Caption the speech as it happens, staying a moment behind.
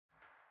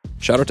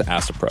Shout out to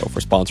Astapro for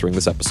sponsoring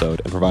this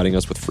episode and providing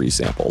us with free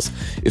samples.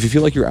 If you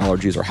feel like your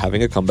allergies are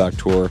having a comeback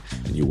tour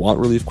and you want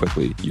relief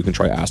quickly, you can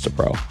try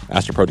Astapro.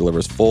 Astapro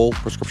delivers full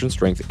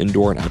prescription-strength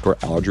indoor and outdoor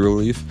allergy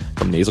relief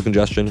from nasal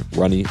congestion,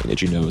 runny and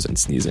itchy nose, and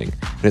sneezing.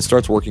 And it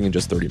starts working in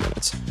just 30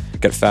 minutes.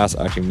 Get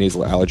fast-acting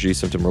nasal allergy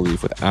symptom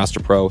relief with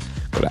Astapro.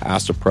 Go to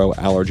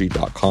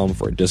astaproallergy.com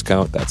for a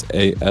discount. That's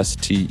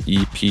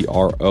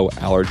ASTEPRO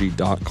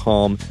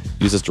allergy.com.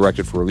 Use as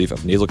directed for relief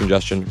of nasal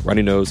congestion,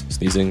 runny nose,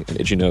 sneezing, and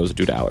itchy nose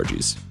due to allergies.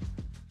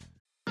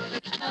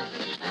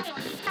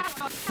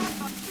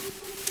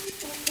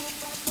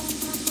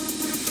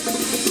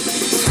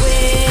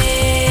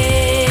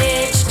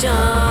 Switched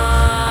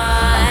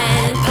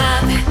on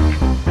pop.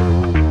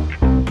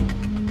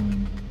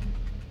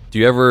 Do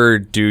you ever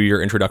do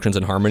your introductions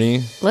in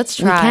harmony? Let's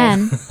try.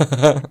 We can.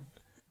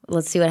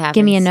 Let's see what happens.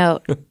 Give me a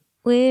note.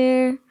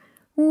 We're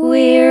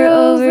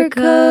overcoats.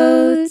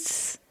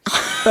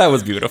 That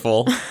was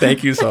beautiful.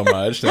 Thank you so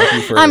much. Thank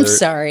you for... I'm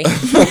sorry,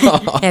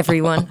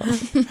 everyone.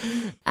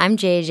 I'm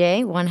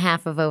JJ, one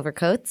half of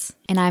Overcoats.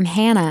 And I'm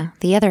Hannah,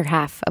 the other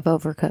half of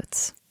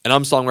Overcoats. And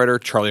I'm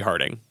songwriter Charlie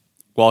Harding.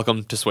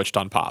 Welcome to Switched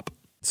on Pop.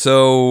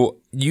 So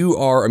you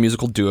are a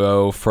musical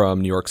duo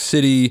from New York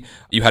City.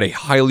 You had a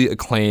highly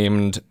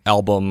acclaimed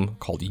album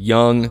called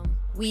Young.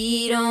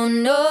 We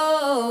don't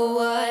know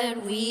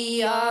what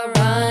we are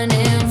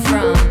running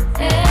from.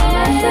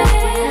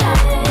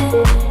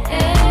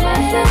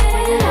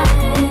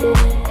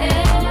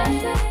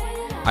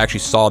 I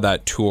actually saw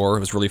that tour. It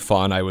was really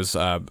fun. I was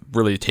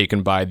really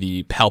taken by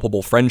the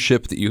palpable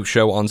friendship that you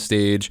show on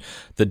stage,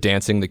 the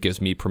dancing that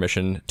gives me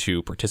permission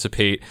to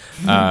participate,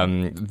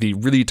 the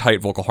really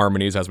tight vocal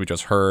harmonies, as we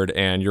just heard,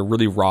 and your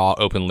really raw,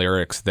 open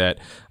lyrics that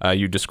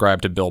you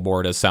described to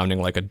Billboard as sounding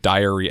like a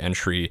diary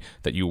entry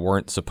that you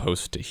weren't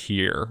supposed to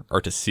hear, or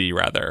to see,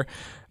 rather.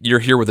 You're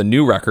here with a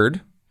new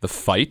record, The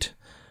Fight.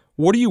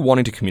 What are you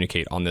wanting to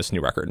communicate on this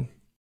new record?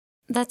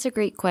 That's a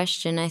great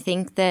question. I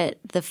think that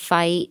The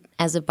Fight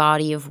as a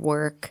body of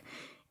work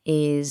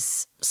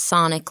is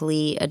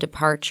sonically a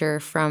departure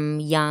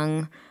from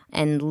Young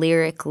and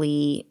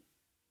lyrically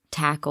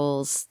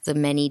tackles the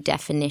many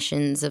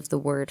definitions of the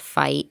word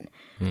fight.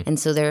 And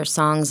so there are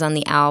songs on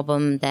the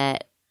album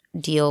that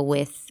deal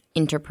with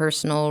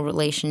interpersonal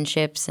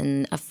relationships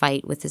and a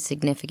fight with a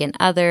significant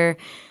other.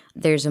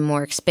 There's a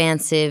more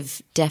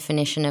expansive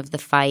definition of the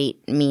fight,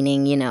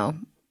 meaning, you know,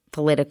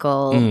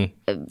 political,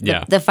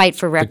 the fight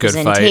for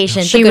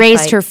representation. She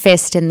raised her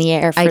fist in the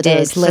air for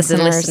those for the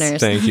listeners.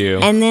 Thank you.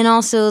 And then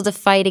also the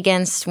fight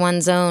against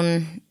one's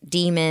own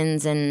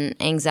demons and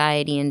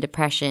anxiety and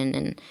depression.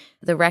 And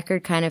the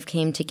record kind of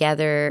came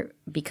together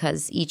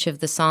because each of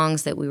the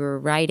songs that we were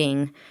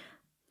writing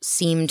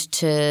seemed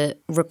to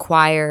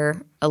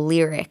require a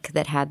lyric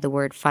that had the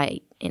word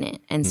fight in it.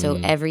 And so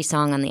every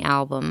song on the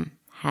album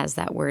has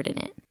that word in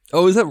it.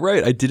 Oh, is that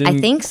right? I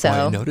think so.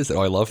 I noticed that.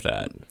 Oh, I love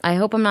that. I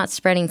hope I'm not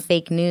spreading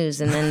fake news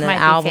and then the Might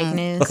album. be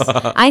fake news.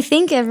 I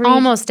think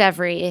Almost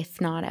every, if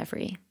not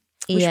every.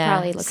 We should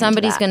probably look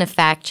somebody's into going to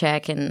fact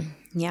check and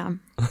Yeah.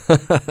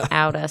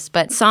 out us.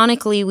 But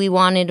sonically, we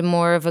wanted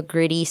more of a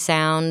gritty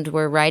sound.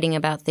 We're writing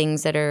about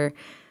things that are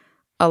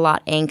a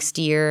lot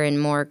angstier and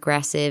more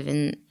aggressive,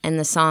 and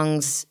the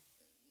songs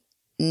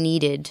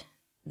needed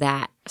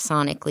that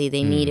sonically.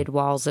 They needed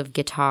walls of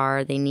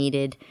guitar. They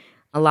needed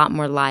a lot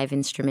more live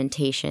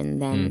instrumentation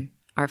than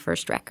our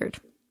first record.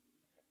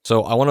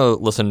 So I want to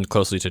listen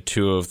closely to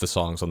two of the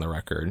songs on the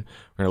record.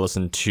 We're going to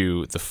listen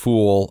to The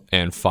Fool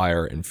and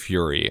Fire and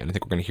Fury, and I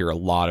think we're going to hear a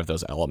lot of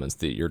those elements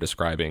that you're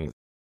describing.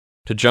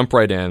 To jump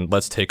right in,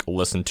 let's take a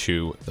listen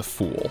to The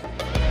Fool.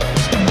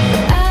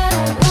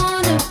 I don't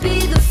wanna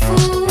be the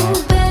fool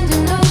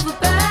bending over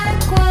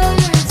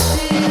backwards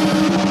to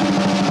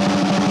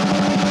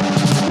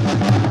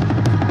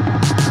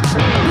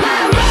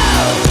my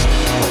road,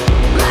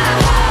 my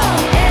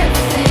home,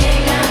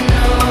 everything I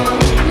know.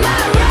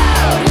 My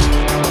road,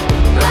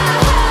 my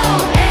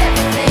home,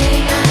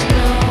 everything I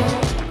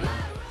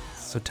know.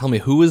 So tell me,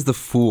 who is The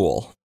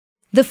Fool?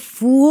 The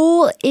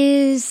fool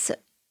is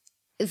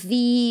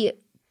the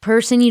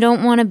person you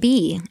don't want to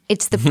be.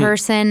 It's the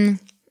person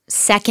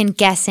second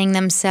guessing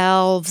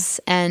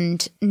themselves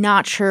and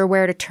not sure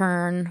where to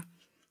turn.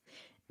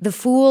 The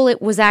Fool,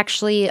 it was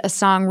actually a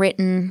song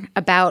written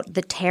about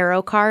the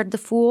tarot card, the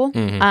Fool.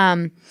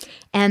 And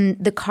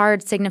the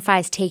card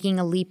signifies taking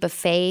a leap of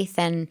faith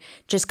and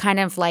just kind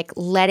of like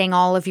letting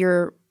all of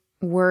your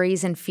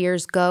worries and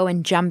fears go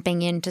and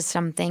jumping into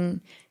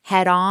something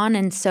head on.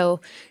 And so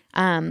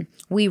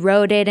we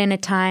wrote it in a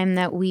time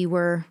that we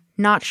were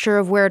not sure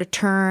of where to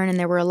turn, and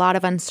there were a lot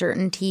of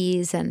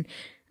uncertainties, and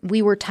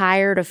we were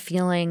tired of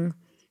feeling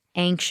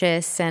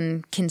anxious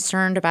and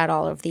concerned about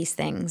all of these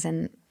things.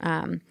 And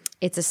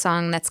it's a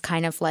song that's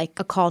kind of like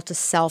a call to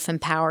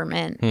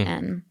self-empowerment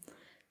and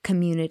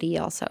community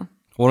also.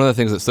 One of the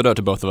things that stood out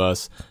to both of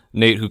us,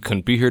 Nate, who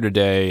couldn't be here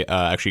today,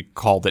 actually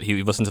called that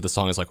he listened to the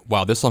song and is like,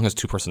 wow, this song has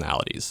two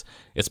personalities.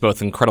 It's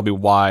both incredibly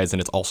wise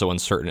and it's also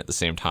uncertain at the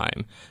same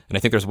time. And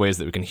I think there's ways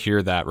that we can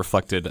hear that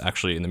reflected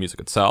actually in the music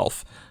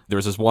itself. There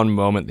was this one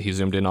moment that he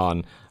zoomed in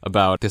on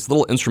about this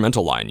little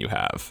instrumental line you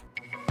have.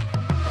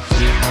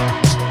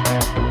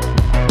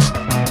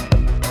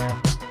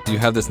 You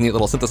have this neat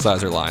little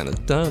synthesizer line. That's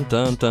dun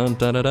dun dun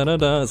dun dun dun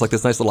dun. It's like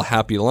this nice little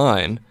happy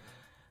line.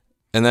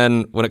 And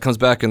then when it comes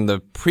back in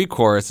the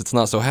pre-chorus, it's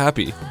not so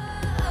happy.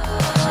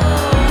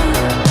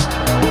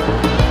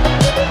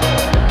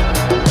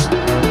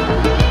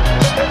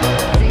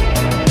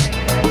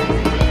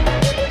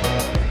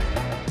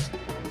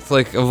 It's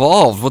like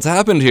evolved. What's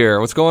happened here?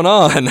 What's going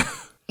on?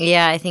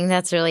 Yeah, I think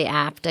that's really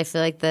apt. I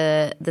feel like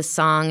the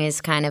song is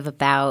kind of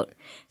about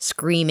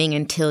screaming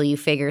until you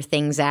figure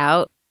things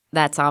out.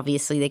 That's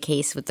obviously the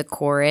case with the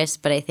chorus,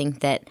 but I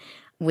think that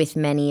with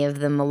many of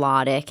the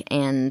melodic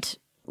and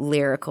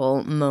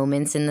lyrical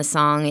moments in the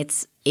song,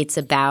 it's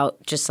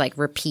about just like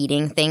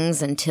repeating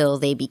things until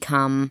they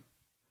become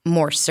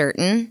more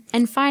certain.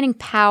 And finding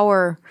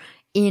power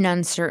in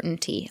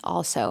uncertainty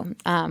also.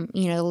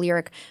 The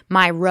lyric,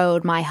 my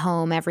road, my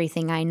home,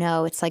 everything I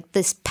know. It's like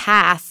this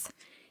path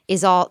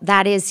is all,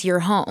 that is your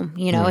home.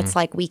 It's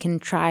like we can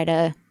try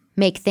to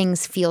make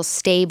things feel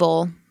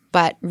stable,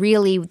 but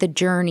really the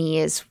journey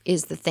is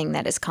the thing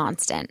that is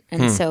constant.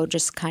 And so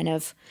just kind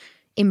of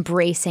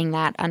embracing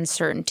that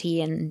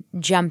uncertainty and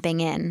jumping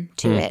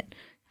into it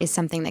is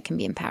something that can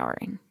be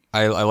empowering.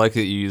 I like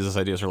that you use this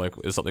idea of like,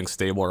 is something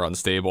stable or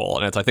unstable?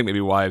 And it's, I think,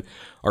 maybe why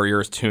our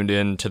ears tuned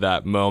in to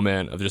that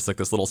moment of just like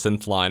this little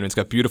synth line. I mean, it's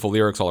got beautiful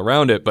lyrics all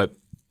around it, but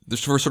we're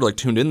sort of like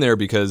tuned in there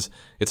because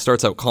it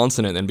starts out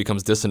consonant and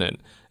becomes dissonant.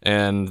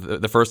 And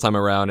the first time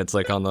around, it's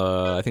like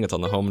I think it's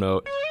on the home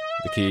note,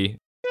 the key.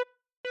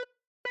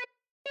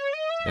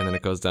 And then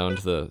it goes down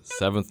to the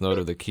seventh note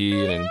of the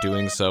key, and in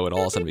doing so, it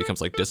all of a sudden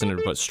becomes like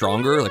dissonant but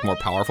stronger, like more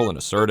powerful and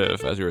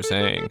assertive, as you were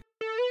saying.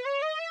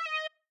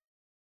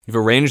 You've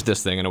arranged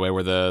this thing in a way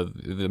where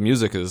the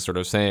music is sort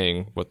of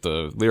saying what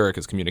the lyric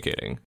is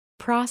communicating.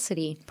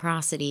 Prosody,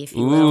 if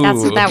you will.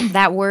 That's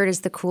that word is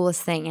the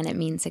coolest thing, and it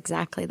means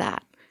exactly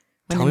that.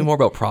 Tell me more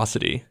about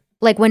prosody.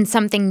 Like when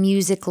something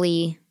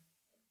musically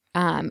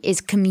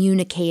is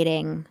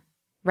communicating,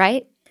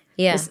 right?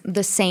 Yeah. Is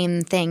the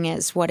same thing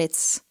as what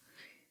it's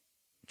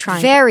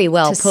trying Very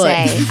well to put.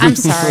 say. I'm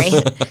sorry.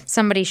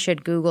 Somebody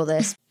should Google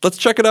this. Let's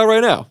check it out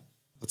right now.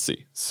 Let's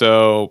see.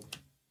 So,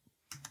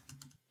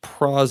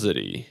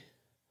 prosody.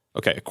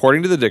 Okay,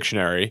 according to the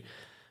dictionary,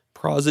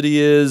 prosody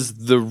is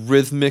the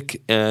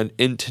rhythmic and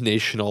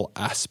intonational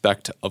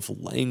aspect of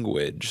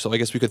language. So I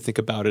guess we could think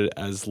about it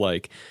as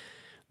like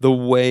the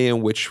way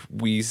in which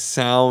we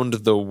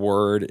sound the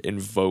word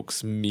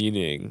invokes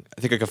meaning.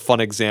 I think like a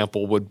fun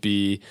example would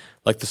be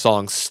like the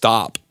song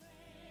Stop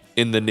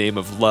in the Name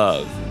of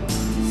Love.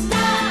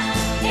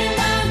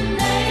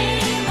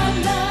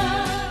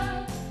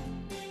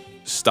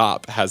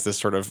 Stop has this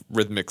sort of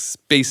rhythmic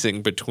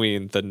spacing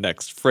between the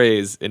next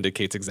phrase,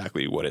 indicates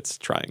exactly what it's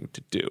trying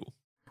to do.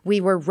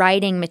 We were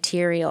writing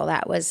material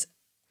that was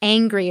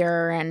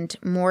angrier and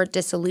more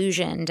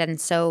disillusioned, and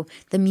so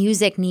the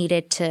music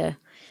needed to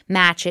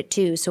match it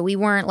too. So we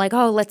weren't like,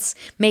 oh, let's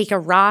make a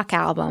rock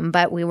album,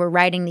 but we were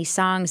writing these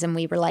songs and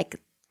we were like,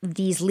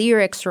 these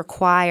lyrics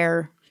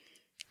require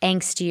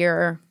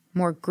angstier,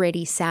 more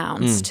gritty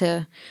sounds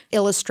to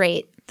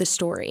illustrate the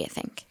story, I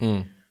think.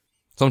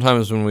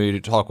 Sometimes when we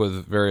talk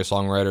with various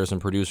songwriters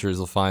and producers,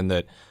 they'll find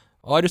that,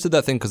 oh, I just did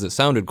that thing because it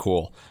sounded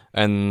cool.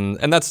 And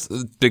that's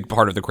a big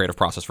part of the creative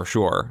process for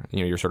sure.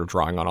 You're sort of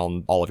drawing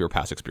on all of your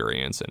past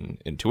experience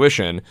and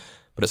intuition,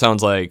 but it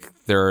sounds like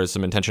there is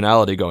some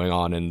intentionality going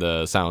on in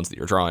the sounds that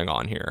you're drawing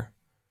on here.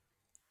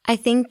 I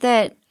think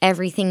that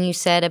everything you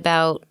said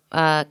about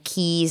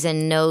keys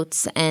and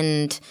notes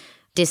and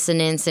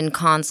dissonance and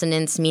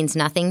consonance means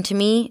nothing to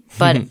me,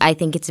 but I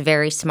think it's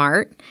very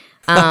smart.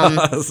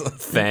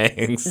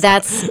 Thanks.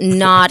 That's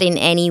not in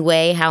any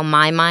way how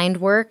my mind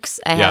works.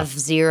 I have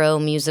zero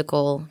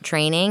musical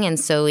training, and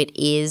so it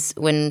is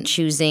when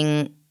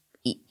choosing,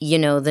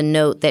 the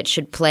note that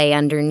should play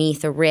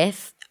underneath a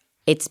riff,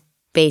 it's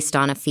based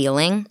on a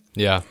feeling.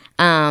 Yeah.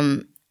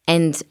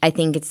 And I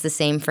think it's the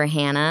same for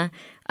Hannah.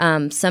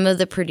 Some of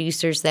the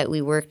producers that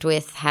we worked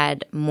with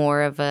had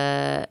more of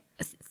a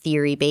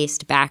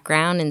theory-based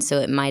background, and so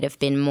it might have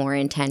been more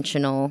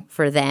intentional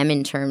for them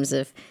in terms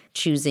of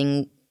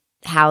choosing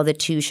how the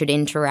two should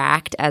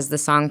interact as the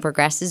song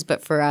progresses,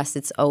 but for us,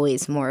 it's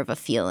always more of a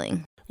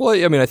feeling. Well,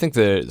 I mean, I think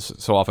that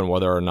so often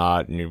whether or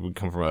not we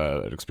come from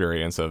an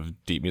experience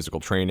of deep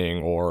musical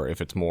training or if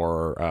it's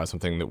more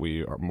something that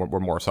we're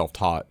more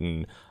self-taught,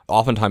 and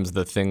oftentimes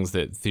the things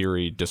that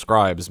theory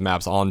describes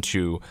maps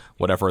onto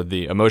whatever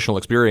the emotional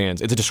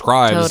experience, it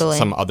describes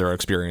some other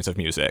experience of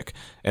music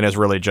and is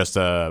really just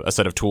a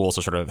set of tools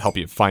to sort of help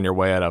you find your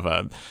way out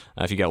of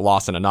if you get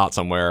lost in a knot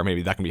somewhere,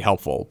 maybe that can be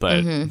helpful,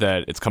 but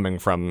that it's coming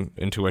from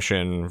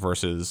intuition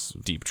versus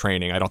deep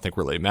training, I don't think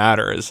really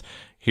matters.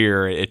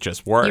 Here, it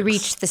just works. You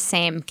reach the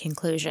same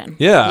conclusion.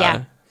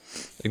 Yeah,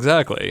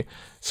 exactly.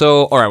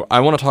 So, all right,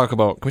 can we talk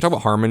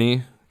about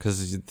harmony?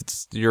 Because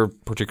you're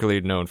particularly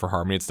known for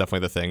harmony. It's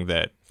definitely the thing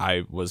that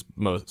I was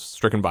most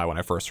stricken by when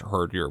I first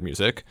heard your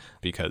music,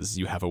 because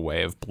you have a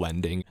way of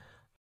blending.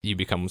 You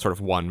become sort of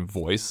one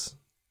voice,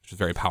 which is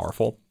very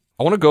powerful.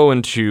 I want to go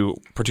into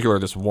particular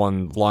this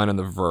one line in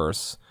the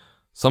verse.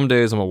 Some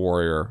days I'm a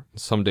warrior,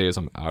 some days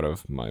I'm out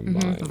of my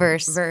mind.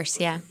 Verse,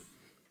 yeah.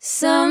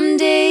 Some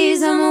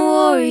days I'm a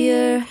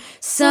warrior,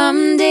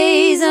 some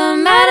days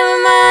I'm out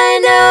of my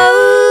mind.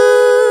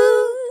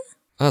 Oh.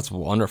 That's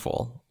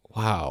wonderful.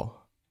 Wow.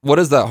 What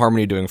is that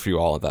harmony doing for you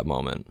all at that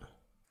moment?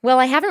 Well,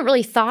 I haven't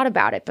really thought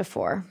about it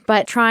before,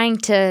 but trying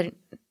to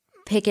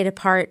pick it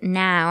apart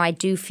now, I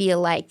do feel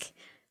like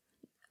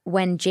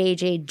when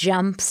JJ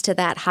jumps to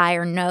that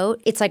higher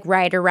note, it's like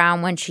right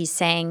around when she's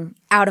saying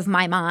out of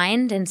my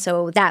mind. And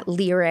so that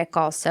lyric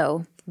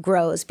also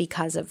grows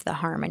because of the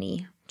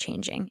harmony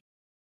changing.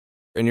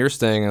 And you're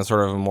staying in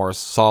sort of a more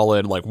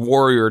solid, like,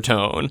 warrior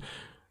tone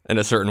in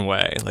a certain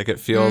way. Like, it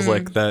feels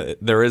like that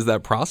there is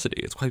that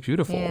prosody. It's quite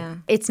beautiful. Yeah.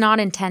 It's not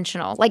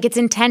intentional. Like, it's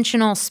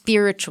intentional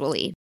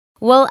spiritually.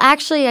 Well,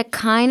 actually, I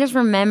kind of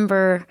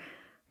remember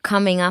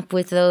coming up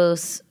with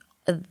those,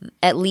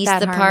 at least That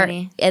the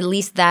harmony. part, at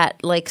least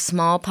that like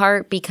small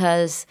part,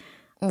 because,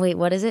 wait,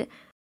 what is it?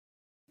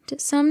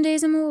 Some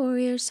days I'm a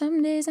warrior,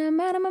 some days I'm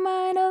out of my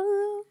mind.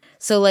 Oh.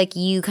 So like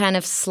you kind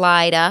of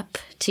slide up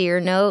to your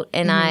note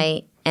and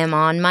I am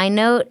on my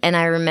note, and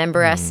I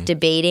remember us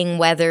debating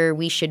whether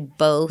we should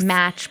both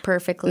Match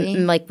perfectly.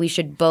 like we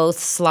should both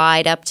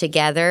slide up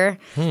together.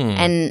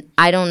 And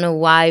I don't know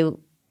why,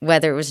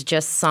 whether it was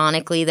just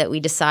sonically that we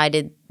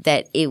decided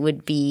that it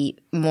would be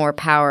more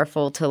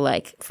powerful to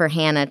like for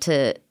Hannah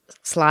to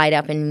slide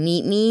up and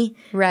meet me.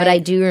 Right. But I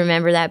do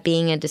remember that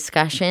being a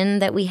discussion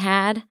that we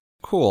had.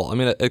 Cool. I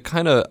mean, it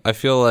kind of, I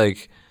feel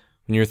like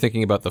when you're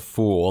thinking about the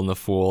Fool, and the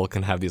Fool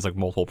can have these like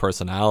multiple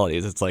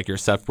personalities, it's like you're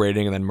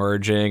separating and then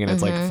merging, and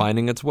it's like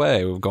finding its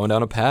way, going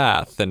down a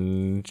path,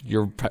 and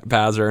your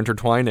paths are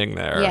intertwining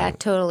there. Yeah,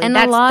 totally. And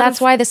And a lot that's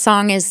of- why the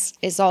song is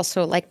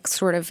also like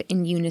sort of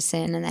in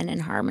unison and then in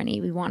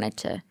harmony. We wanted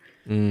to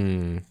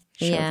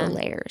show Yeah. the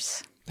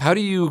layers. How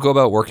do you go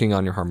about working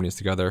on your harmonies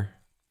together?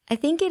 I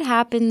think it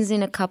happens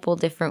in a couple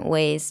different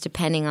ways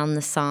depending on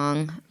the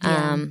song.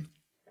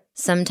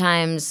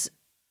 Sometimes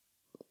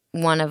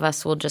one of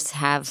us will just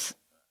have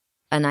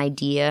an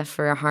idea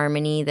for a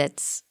harmony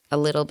that's a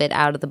little bit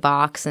out of the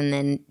box and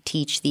then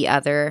teach the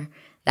other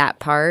that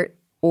part.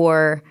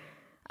 Or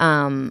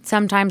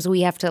Sometimes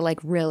we have to like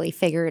really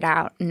figure it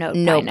out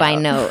note by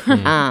note.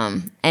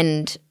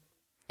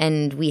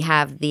 And we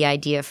have the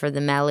idea for the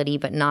melody,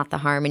 but not the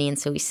harmony. And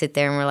so we sit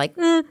there and we're like,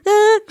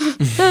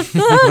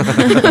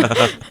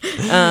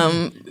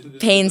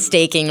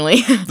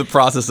 painstakingly. The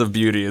process of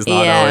beauty is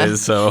not Yeah.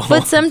 always so.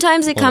 But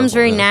sometimes it comes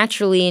very Wonderful, yeah.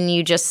 naturally and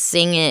you just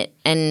sing it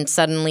and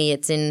suddenly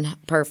it's in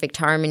perfect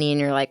harmony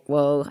and you're like,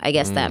 whoa, I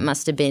guess that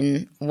must have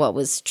been what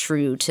was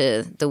true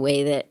to the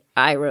way that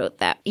I wrote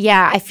that.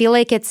 Yeah, I feel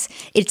like it's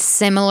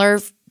similar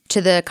to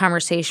the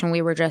conversation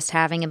we were just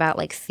having about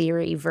like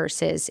theory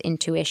versus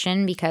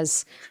intuition,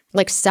 because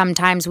like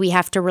sometimes we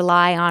have to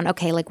rely on,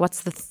 okay, like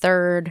what's the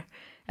third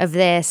of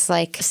this,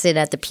 like Sit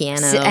at the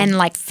piano. and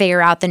like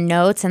figure out the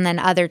notes, and then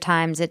other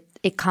times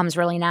it comes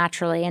really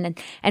naturally,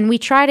 and we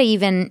try to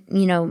even,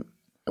 you know,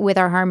 with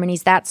our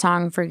harmonies, that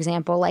song for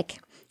example, like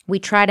we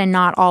try to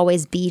not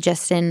always be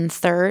just in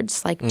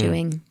thirds, like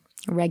doing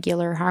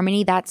regular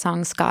harmony. That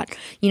song's got,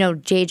 you know,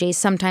 JJ's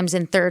sometimes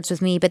in thirds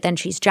with me, but then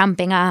she's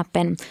jumping up,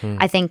 and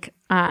I think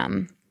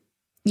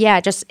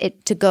just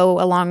it to go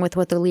along with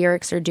what the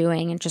lyrics are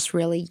doing and just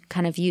really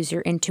kind of use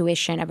your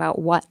intuition about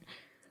what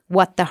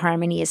the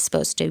harmony is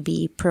supposed to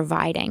be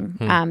providing,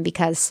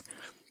 because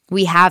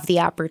we have the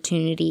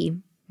opportunity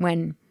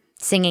when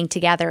singing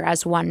together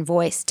as one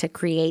voice to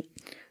create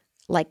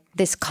like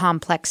this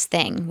complex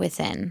thing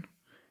within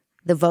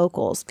the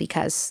vocals,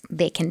 because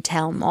they can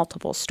tell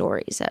multiple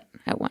stories at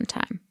one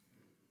time.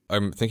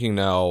 I'm thinking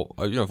now,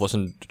 I've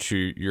listened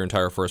to your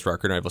entire first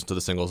record, and I've listened to the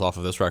singles off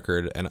of this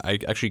record, and I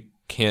actually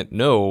can't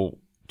know,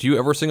 do you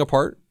ever sing a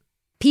part?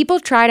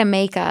 People try to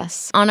make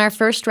us. On our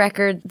first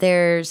record,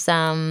 there's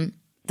the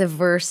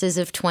verses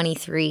of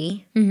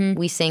 23.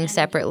 We sing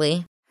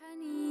separately.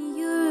 Honey,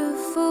 you're a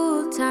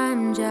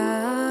full-time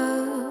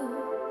job,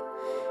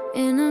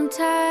 and I'm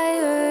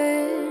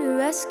tired of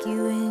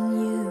rescuing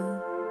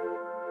you.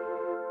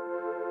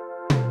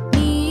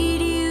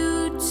 Need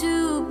you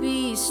to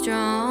be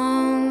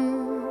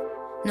strong.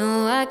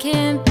 No, I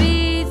can't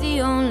be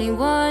the only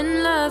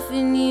one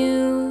loving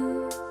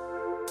you.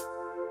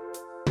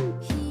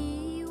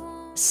 He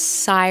won't.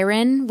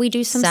 Siren, we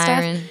do some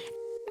Siren. stuff.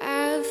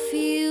 I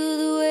feel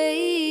the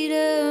weight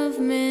of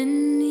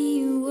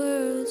many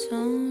worlds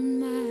on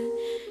my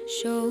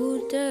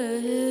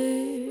shoulders.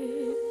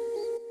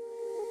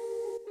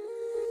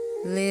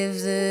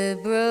 Live the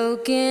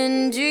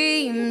broken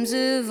dreams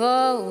of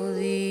all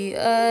the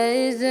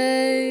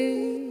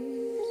others.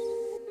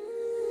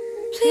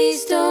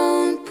 Please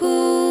don't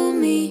pull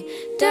me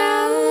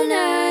down,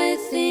 I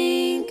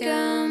think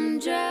I'm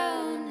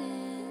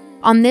drowning.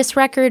 On this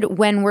record,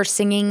 when we're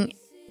singing,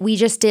 we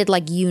just did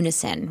like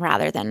unison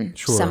rather than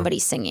somebody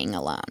singing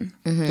alone.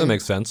 That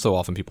makes sense. So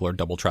often people are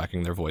double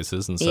tracking their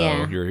voices, and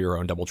so you're your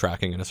own double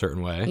tracking in a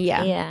certain way.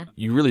 Yeah.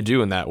 You really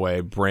do in that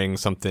way bring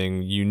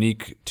something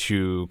unique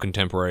to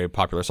contemporary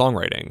popular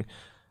songwriting.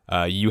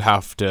 You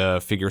have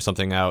to figure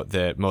something out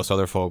that most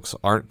other folks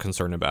aren't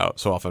concerned about.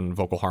 So often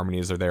vocal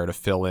harmonies are there to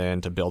fill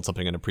in, to build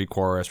something in a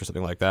pre-chorus or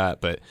something like that.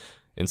 But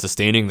in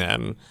sustaining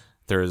them,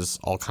 there's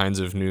all kinds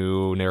of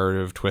new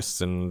narrative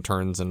twists and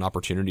turns and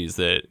opportunities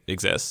that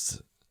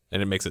exist.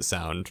 And it makes it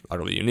sound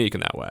utterly unique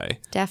in that way.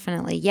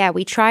 Definitely. Yeah,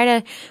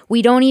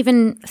 we don't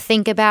even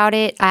think about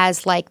it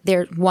as like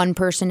one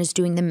person is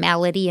doing the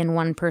melody and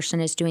one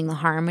person is doing the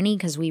harmony,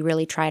 because we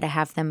really try to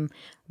have them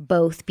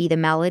both be the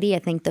melody. I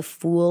think The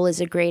Fool is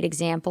a great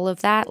example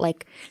of that.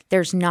 Like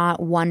there's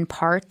not one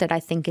part that I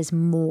think is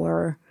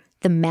more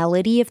the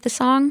melody of the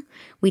song.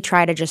 We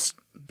try to just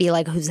be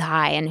like who's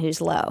high and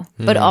who's low.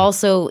 But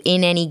also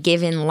in any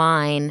given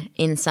line,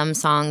 in some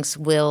songs,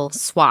 we'll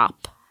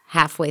swap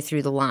halfway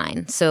through the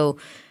line. So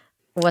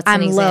what's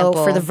an example?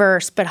 Low for the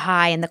verse, but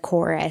high in the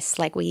chorus.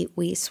 Like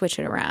we switch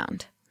it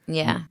around.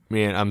 Yeah.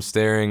 Man, I'm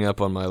staring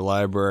up on my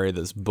library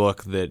this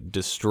book that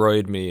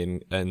destroyed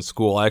me in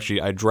school.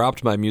 Actually, I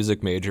dropped my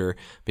music major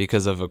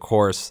because of a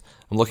course.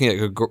 I'm looking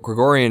at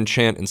Gregorian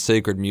chant and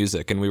sacred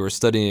music, and we were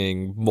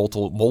studying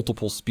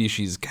multiple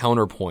species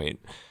counterpoint.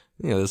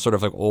 This sort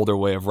of like older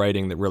way of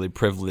writing that really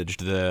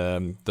privileged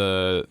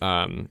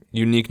the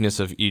uniqueness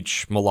of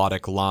each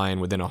melodic line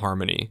within a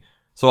harmony.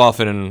 So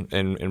often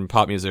in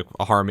pop music,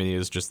 a harmony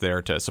is just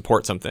there to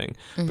support something.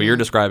 But you're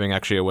describing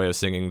actually a way of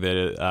singing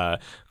that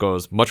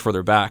goes much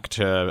further back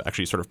to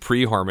actually sort of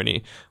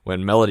pre-harmony,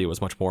 when melody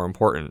was much more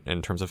important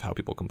in terms of how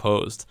people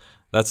composed.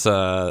 That's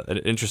an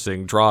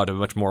interesting draw to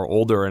much more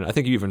older, and I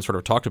think you even sort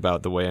of talked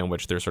about the way in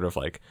which they're sort of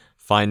like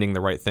finding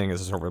the right thing as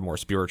a sort of a more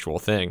spiritual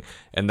thing,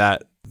 and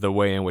that the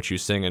way in which you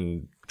sing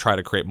and try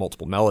to create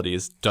multiple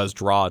melodies does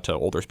draw to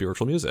older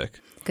spiritual music.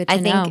 Good to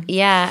know. I think,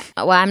 yeah.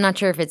 Well, I'm not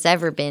sure if it's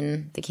ever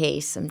been the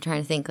case. I'm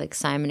trying to think like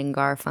Simon and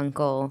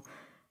Garfunkel,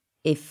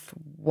 if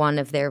one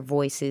of their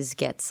voices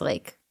gets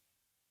like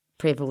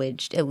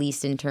privileged, at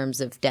least in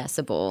terms of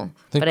decibel.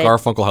 I think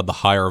Garfunkel had the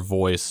higher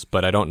voice,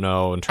 but I don't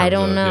know in terms of... I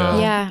don't know.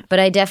 Yeah. But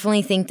I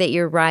definitely think that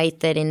you're right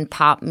that in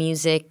pop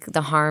music,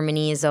 the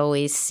harmony is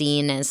always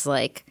seen as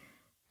like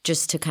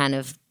just to kind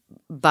of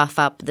buff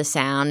up the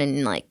sound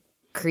and like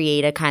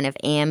create a kind of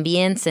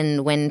ambience.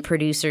 And when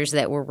producers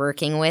that we're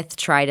working with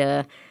try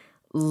to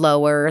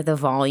lower the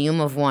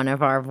volume of one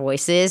of our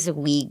voices,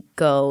 we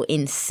go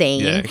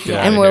insane.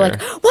 And we're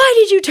like, why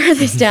did you turn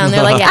this down?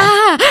 They're like,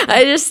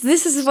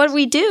 this is what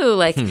we do.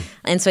 Like,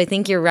 and so I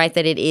think you're right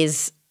that it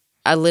is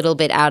a little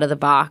bit out of the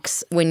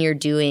box when you're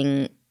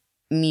doing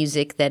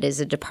music that is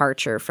a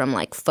departure from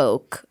like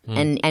folk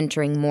and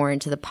entering more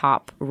into the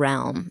pop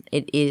realm.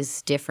 It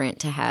is different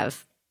to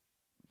have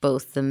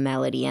both the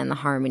melody and the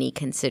harmony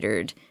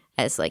considered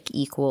as like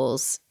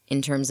equals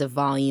in terms of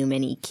volume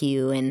and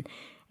EQ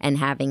and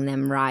having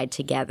them ride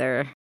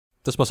together.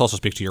 This must also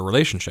speak to your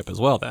relationship as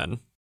well then.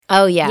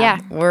 Oh yeah. Yeah.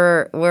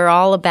 We're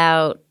all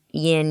about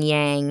yin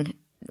yang.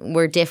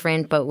 We're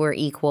different but we're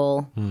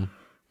equal.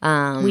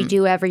 We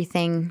do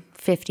everything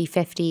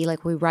 50-50,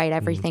 like we write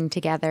everything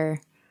together.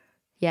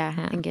 Yeah,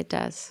 I think it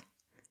does.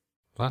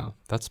 Wow,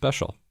 that's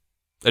special.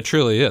 It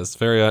truly is.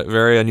 Very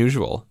very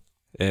unusual,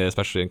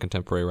 especially in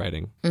contemporary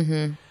writing.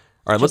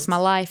 All right, Just my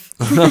life.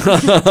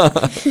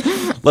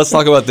 let's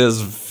talk about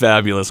this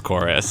fabulous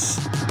chorus.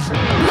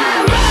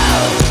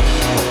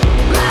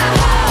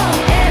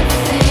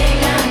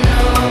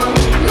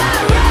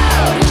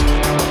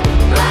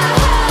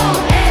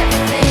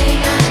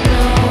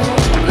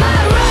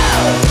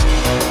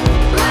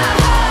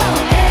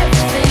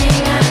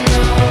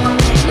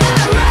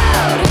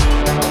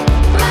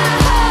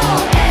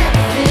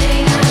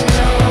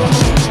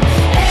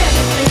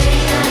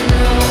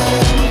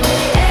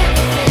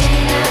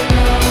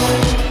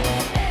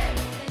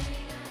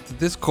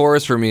 This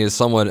chorus for me is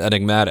somewhat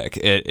enigmatic.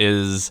 It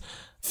is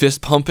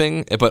fist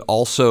pumping, but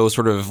also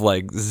sort of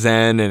like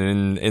zen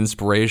and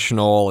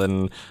inspirational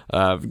and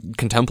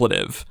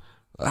contemplative.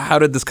 How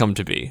did this come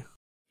to be?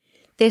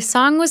 This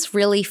song was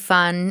really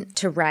fun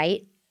to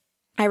write.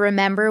 I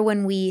remember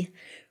when we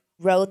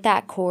wrote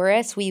that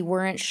chorus, we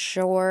weren't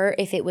sure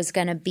if it was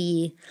going to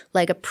be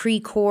like a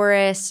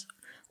pre-chorus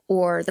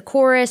or the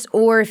chorus,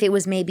 or if it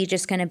was maybe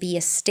just going to be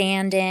a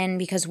stand-in,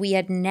 because we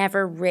had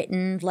never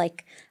written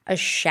like a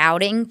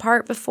shouting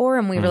part before,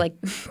 and we were like,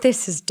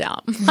 this is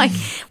dumb. Like,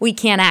 we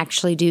can't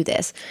actually do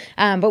this.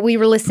 But we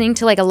were listening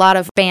to like a lot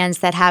of bands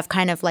that have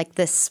kind of like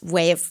this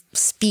way of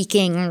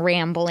speaking,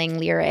 rambling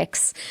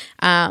lyrics.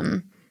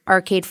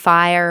 Arcade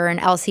Fire and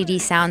LCD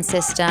Sound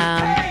System.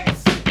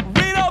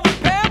 Read all the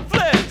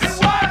pamphlets.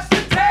 Watch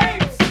the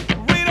tapes.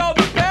 Read all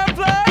the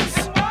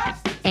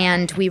pamphlets.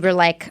 And we were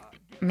like,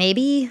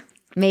 maybe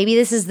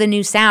this is the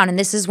new sound. And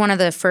this is one of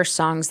the first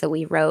songs that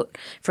we wrote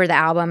for the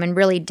album and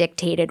really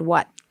dictated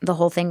what the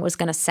whole thing was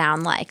going to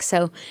sound like.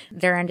 So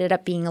there ended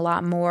up being a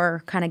lot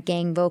more kind of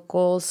gang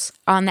vocals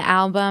on the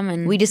album.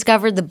 And We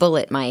discovered the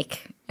bullet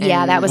mic.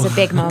 yeah, that was a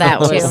big moment That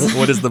was- too.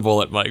 What is the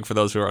bullet mic for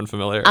those who are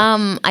unfamiliar?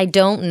 I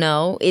don't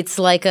know. It's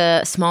like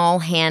a small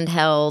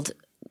handheld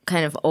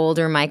kind of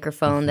older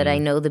microphone that I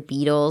know the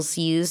Beatles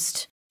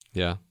used,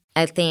 yeah.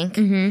 I think.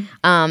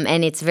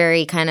 And it's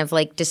very kind of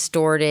like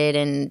distorted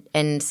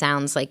and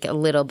sounds like a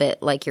little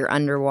bit like you're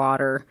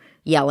underwater,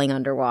 yelling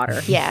underwater.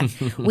 Yeah,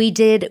 we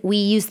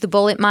used the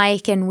bullet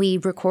mic and we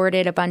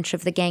recorded a bunch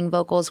of the gang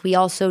vocals. We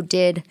also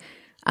did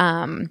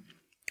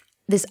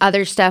this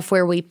other stuff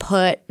where we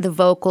put the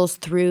vocals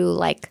through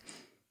like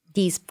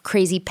these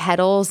crazy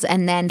pedals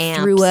and then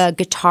through a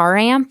guitar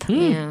amp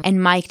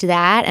and mic'd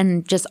that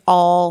and just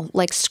all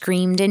like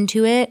screamed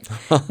into it.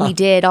 We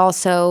did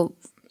also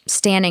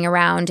standing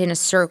around in a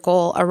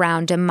circle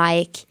around a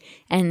mic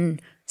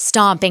and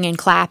stomping and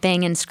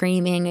clapping and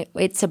screaming.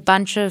 It's a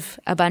bunch of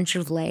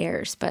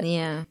layers, but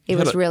Yeah. it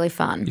was really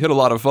fun. You had a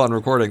lot of fun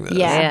recording this.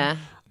 Yeah.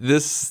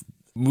 This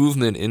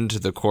movement into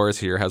the chorus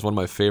here has one of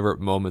my favorite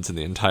moments in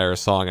the entire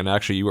song, and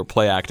actually you were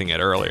play acting it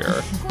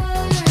earlier.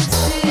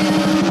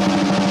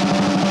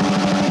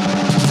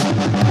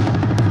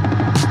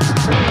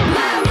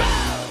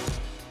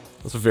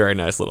 That's a very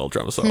nice little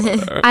drum solo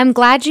there. I'm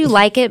glad you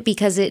like it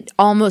because it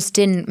almost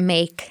didn't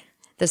make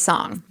the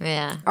song.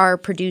 Yeah. Our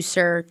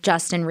producer,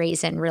 Justin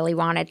Raisin, really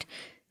wanted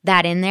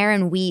that in there,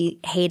 and we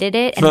hated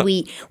it. And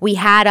we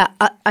had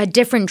a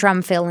different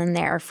drum fill in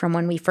there from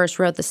when we first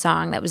wrote the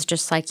song that was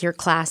just like your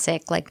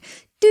classic, like,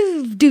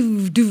 doof,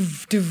 doof,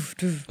 doof, doof,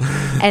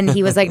 doof. And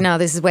he was like, no,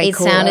 this is way It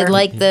cooler. sounded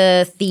like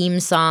the theme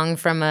song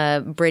from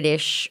a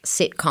British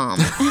sitcom,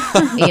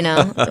 you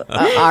know,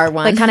 our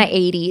one. like kind of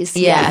 80s.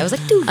 yeah, it was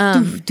like, doof,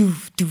 doof,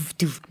 doof, doof,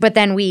 doof. But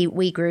then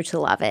we grew to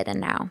love it, and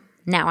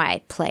now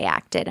I play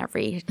act it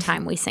every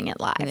time we sing it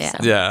live. Yeah. So.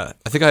 Yeah,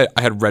 I think I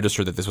had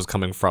registered that this was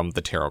coming from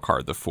the tarot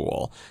card, the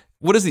Fool.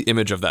 What is the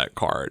image of that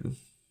card?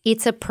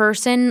 It's a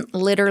person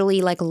literally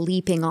like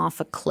leaping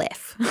off a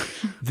cliff.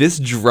 This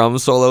drum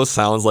solo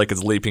sounds like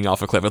it's leaping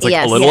off a cliff. It's like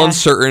Yes. a little Yeah.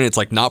 uncertain. It's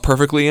like not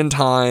perfectly in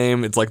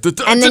time. It's like,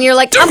 And then you're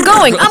like, I'm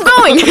going.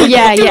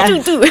 Yeah, yeah.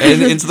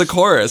 and into the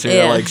chorus, and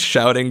you're Yeah. like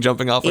shouting,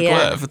 jumping off a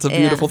Yeah, cliff. It's a yeah.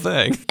 beautiful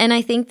thing. And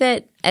I think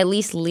that at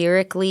least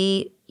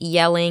lyrically,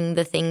 yelling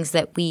the things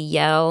that we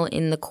yell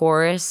in the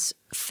chorus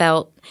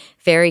felt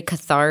very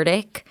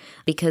cathartic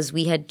because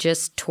we had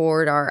just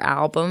toured our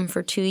album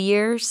for 2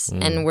 years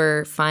and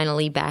we're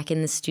finally back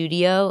in the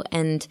studio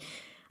and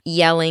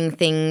yelling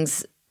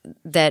things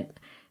that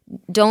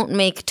don't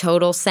make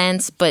total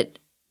sense but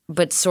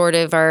sort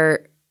of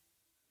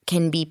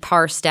can be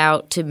parsed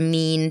out to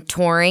mean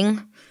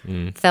touring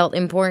felt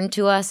important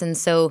to us. And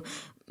so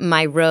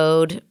my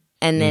road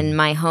and then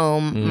my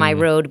home, my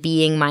road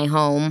being my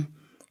home,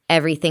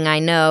 everything I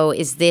know,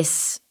 is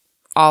this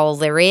all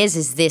there is?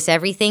 Is this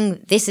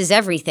everything? This is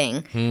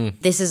everything.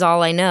 This is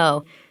all I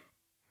know.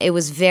 It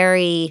was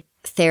very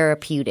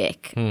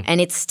therapeutic,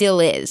 and it still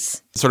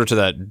is. Sort of to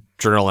that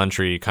journal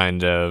entry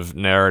kind of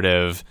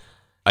narrative.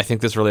 I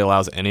think this really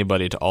allows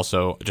anybody to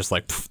also just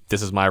like,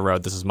 this is my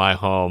road, this is my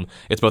home.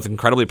 It's both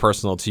incredibly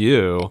personal to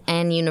you.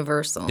 And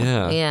universal.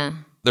 Yeah. Yeah.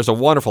 There's a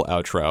wonderful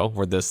outro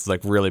where this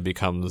like really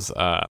becomes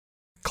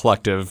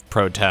collective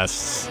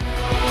protests.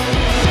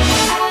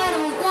 I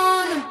don't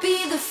wanna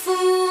be the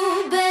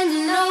fool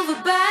bending over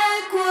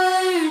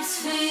backwards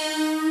for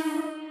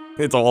you.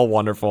 It's all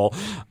wonderful.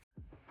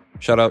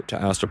 Shout out to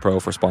Astapro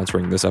for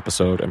sponsoring this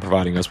episode and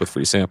providing us with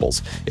free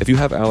samples. If you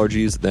have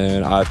allergies,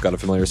 then I've got a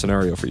familiar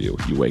scenario for you.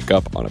 You wake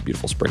up on a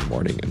beautiful spring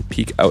morning and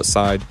peek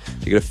outside.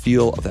 You get a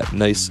feel of that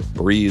nice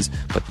breeze,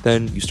 but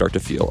then you start to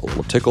feel a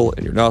little tickle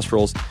in your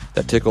nostrils.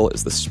 That tickle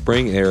is the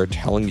spring air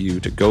telling you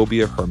to go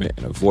be a hermit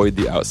and avoid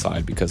the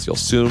outside because you'll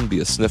soon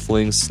be a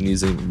sniffling,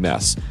 sneezing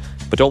mess.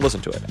 But don't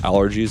listen to it.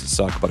 Allergies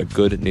suck, but a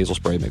good nasal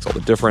spray makes all the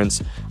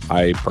difference.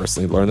 I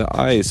personally learned that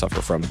I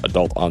suffer from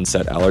adult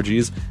onset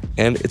allergies,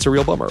 and it's a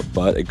real bummer,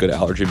 but a good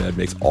allergy med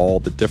makes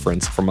all the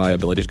difference for my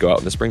ability to go out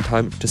in the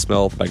springtime to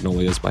smell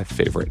magnolias, my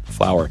favorite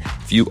flower.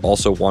 If you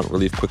also want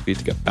relief quickly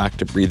to get back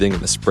to breathing in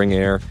the spring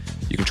air,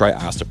 you can try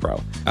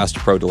Astapro.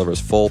 Astapro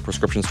delivers full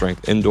prescription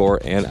strength indoor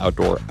and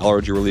outdoor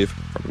allergy relief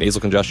from nasal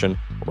congestion,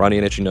 runny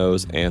and itchy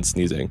nose, and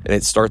sneezing, and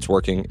it starts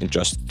working in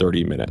just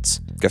 30 minutes.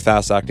 Get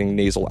fast-acting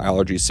nasal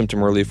allergy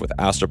symptom relief with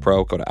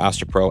Astapro. Go to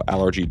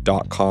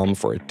astaproallergy.com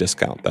for a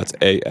discount. That's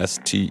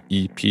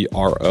ASTEPRO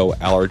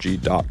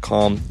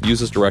allergy.com.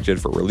 Use as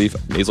directed for relief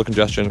of nasal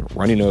congestion,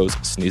 runny nose,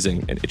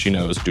 sneezing, and itchy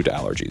nose due to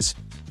allergies.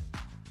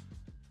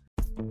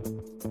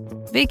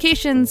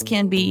 Vacations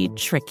can be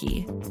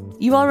tricky.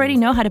 You already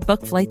know how to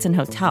book flights and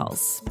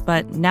hotels,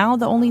 but now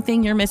the only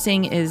thing you're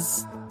missing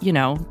is,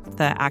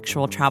 the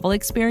actual travel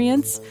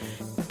experience.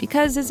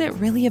 Because is it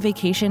really a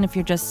vacation if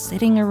you're just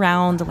sitting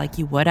around like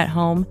you would at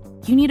home?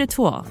 You need a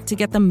tool to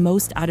get the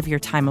most out of your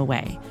time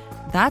away.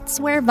 That's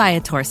where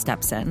Viator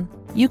steps in.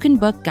 You can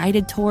book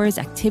guided tours,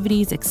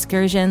 activities,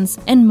 excursions,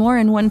 and more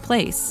in one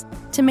place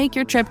to make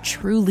your trip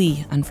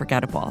truly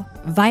unforgettable.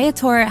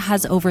 Viator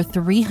has over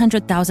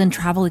 300,000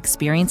 travel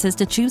experiences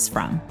to choose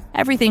from.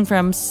 Everything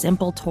from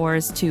simple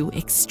tours to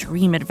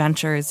extreme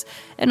adventures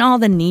and all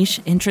the niche,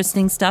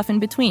 interesting stuff in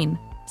between.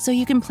 So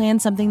you can plan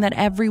something that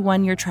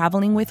everyone you're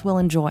traveling with will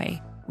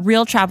enjoy.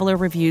 Real traveler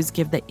reviews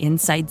give the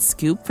inside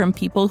scoop from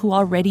people who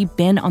already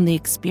been on the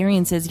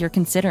experiences you're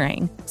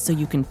considering, so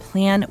you can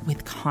plan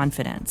with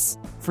confidence.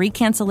 Free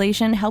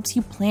cancellation helps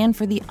you plan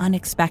for the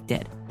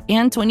unexpected.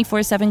 And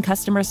 24/7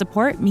 customer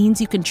support means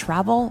you can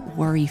travel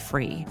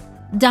worry-free.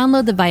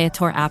 Download the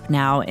Viator app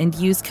now and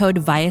use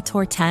code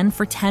Viator10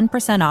 for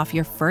 10% off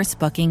your first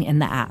booking in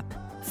the app.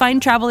 Find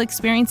travel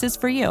experiences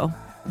for you.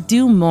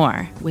 Do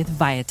more with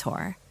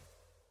Viator.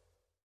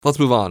 Let's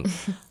move on.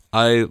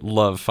 I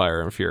love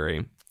Fire and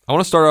Fury. I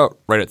want to start out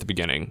right at the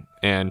beginning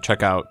and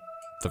check out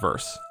the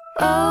verse.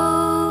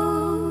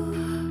 Oh,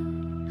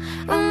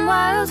 I'm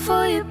wild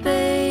for you,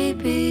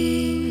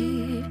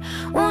 baby.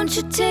 Won't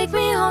you take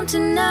me home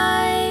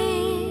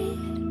tonight?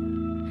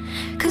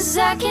 'Cause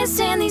I can't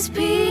stand these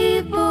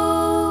people.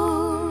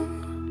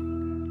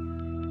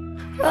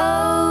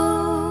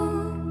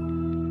 Oh,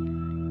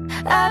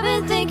 I've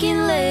been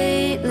thinking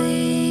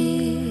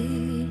lately,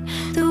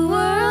 the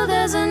world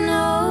as I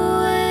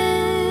know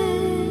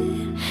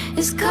it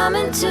is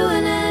coming to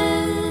an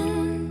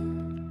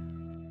end.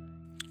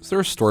 Is there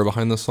a story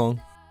behind this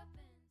song?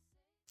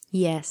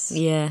 Yes.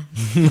 Yeah.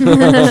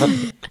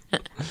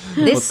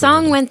 This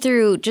song went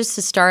through, just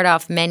to start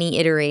off, many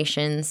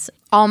iterations.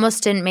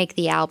 Almost didn't make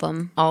the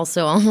album.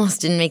 Also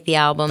almost didn't make the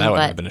album, That would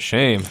but have been a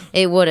shame.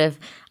 it would have.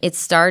 It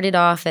started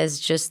off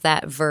as just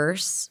that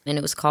verse, and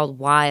it was called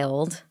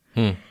Wild.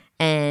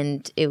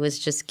 And it was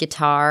just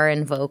guitar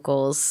and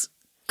vocals,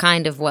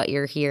 kind of what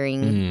you're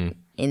hearing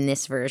in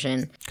this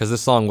version. Because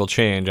this song will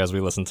change as we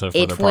listen to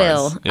further It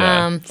will. parts.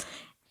 Yeah.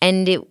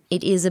 And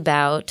it is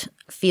about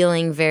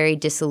feeling very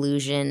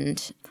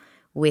disillusioned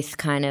with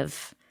kind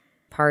of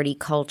party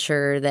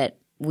culture that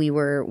we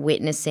were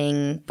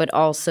witnessing, but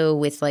also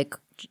with like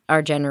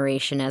our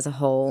generation as a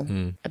whole.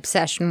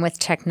 Obsession with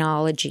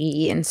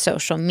technology and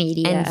social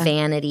media. And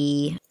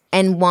vanity.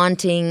 And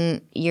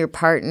wanting your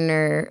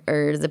partner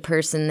or the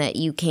person that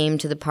you came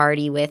to the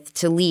party with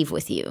to leave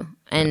with you.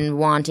 And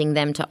wanting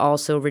them to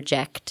also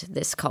reject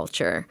this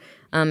culture.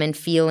 And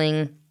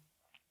feeling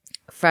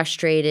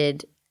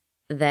frustrated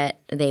that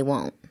they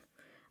won't.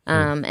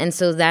 And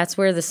so that's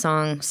where the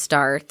song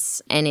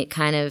starts, and it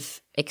kind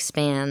of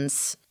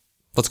expands.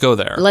 Let's go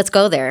there. Let's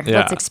go there.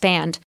 Yeah. Let's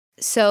expand.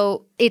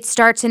 So it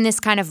starts in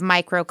this kind of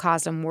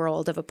microcosm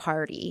world of a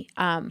party.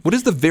 What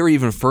is the very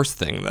even first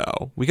thing,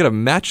 though? We got a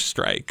match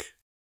strike.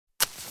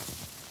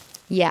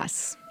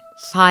 Yes.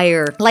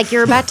 Fire. Like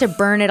you're about to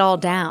burn it all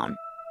down.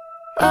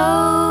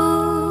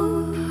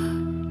 Oh,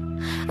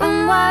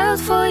 I'm wild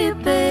for you,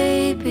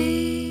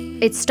 baby.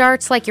 It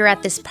starts like you're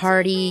at this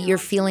party, you're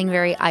feeling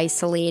very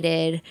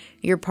isolated,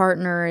 your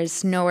partner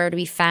is nowhere to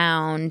be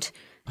found,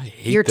 I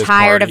hate you're this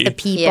tired party. of the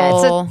people. Yeah,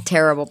 it's a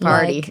terrible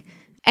party. Like,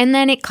 and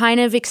then it kind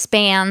of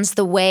expands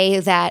the way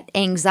that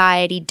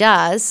anxiety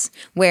does,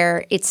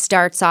 where it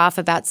starts off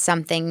about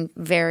something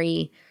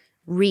very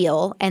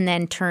real and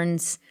then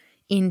turns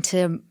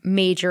into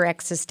major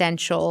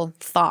existential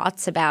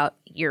thoughts about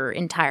your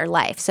entire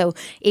life. So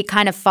it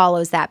kind of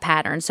follows that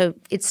pattern. So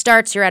it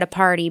starts, you're at a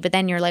party, but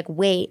then you're like,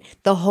 wait,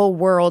 the whole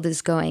world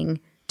is going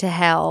to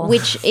hell.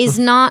 Which is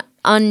not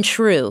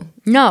untrue.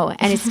 No,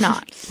 and it's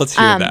not. Let's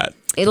hear that.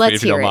 let's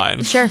if you hear don't it.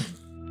 mind. Sure.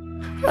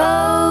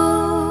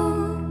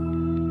 Oh,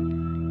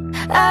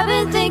 I've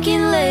been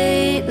thinking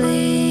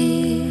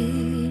lately,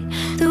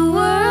 the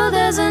world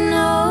as I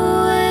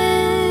know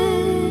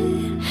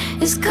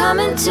it is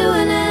coming to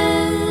an end.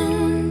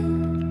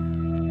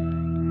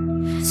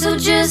 So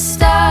just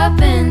stop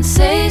and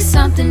say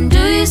something.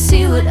 Do you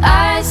see what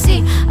I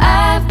see?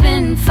 I've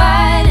been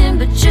fighting,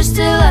 but you're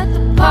still at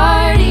the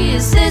party.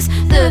 Is this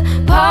the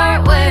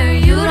part where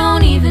you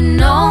don't even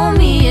know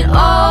me at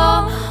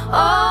all?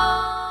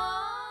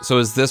 So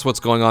is this what's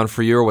going on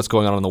for you, or what's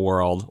going on in the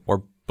world,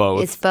 or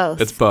both? It's both.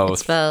 It's both.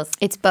 It's both.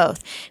 It's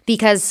both.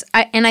 Because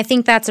I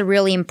think that's a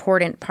really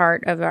important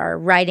part of our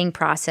writing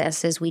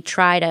process is we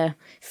try to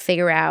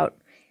figure out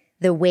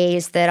the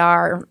ways that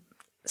our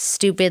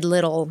stupid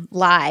little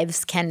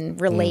lives can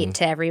relate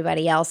to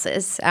everybody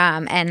else's,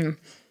 and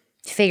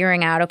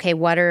figuring out, okay,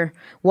 what are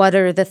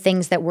the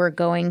things that we're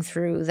going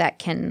through that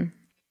can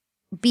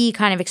be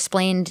kind of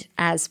explained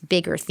as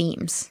bigger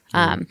themes.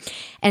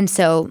 And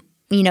so,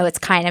 you know, it's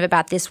kind of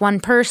about this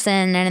one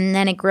person, and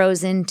then it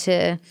grows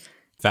into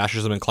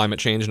Fascism and climate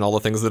change and all the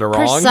things that are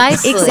wrong.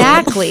 Precisely.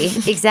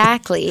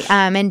 exactly.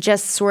 And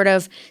just sort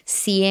of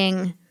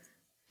seeing,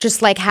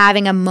 just like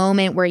having a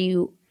moment where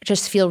you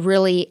just feel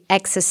really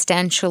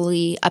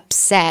existentially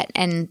upset,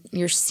 and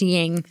you're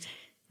seeing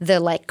the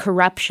like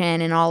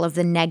corruption and all of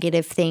the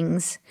negative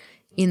things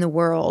in the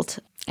world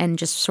and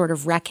just sort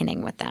of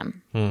reckoning with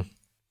them.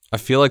 I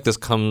feel like this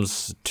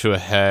comes to a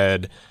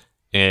head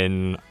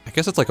in, I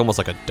guess it's like almost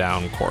like a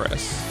down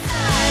chorus.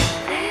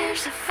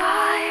 There's a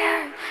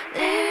fire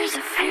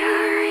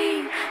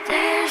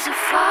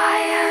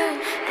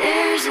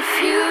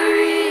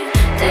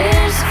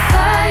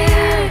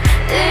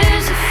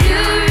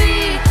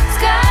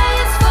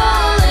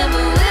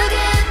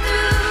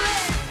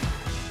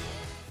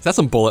Is that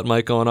some bullet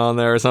mic going on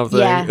there or something?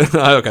 Yeah.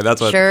 Okay,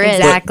 that's what. Sure is.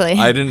 Exactly.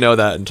 I didn't know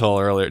that until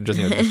earlier, just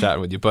chatting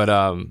with you.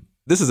 But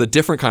this is a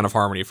different kind of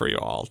harmony for you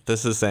all.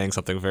 This is saying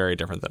something very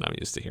different than I'm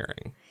used to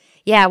hearing.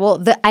 Yeah,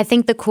 well, I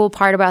think the cool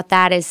part about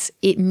that is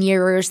it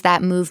mirrors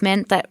that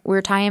movement that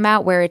we're talking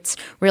about, where it's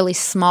really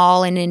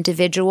small and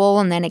individual,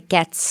 and then it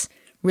gets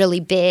really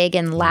big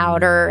and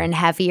louder and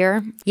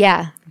heavier.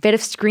 Yeah, a bit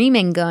of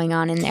screaming going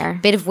on in there.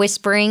 Bit of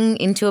whispering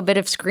into a bit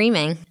of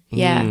screaming.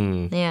 Yeah.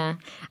 Yeah.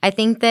 I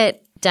think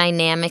that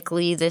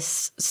dynamically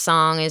this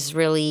song is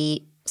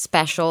really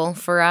special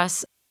for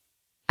us.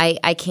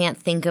 I can't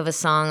think of a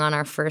song on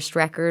our first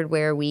record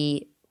where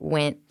we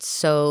went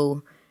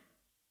so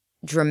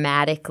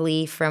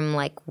dramatically from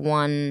like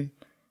one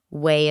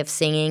way of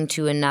singing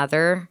to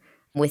another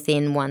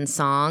within one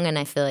song. And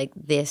I feel like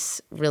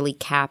this really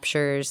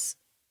captures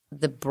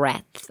the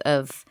breadth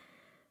of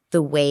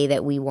the way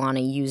that we want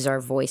to use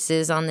our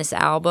voices on this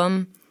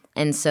album.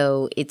 And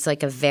so it's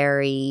like a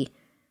very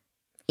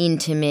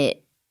intimate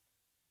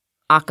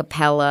a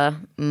cappella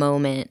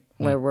moment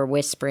where we're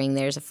whispering,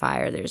 there's a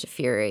fire, there's a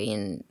fury,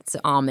 and it's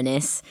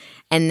ominous.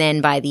 And then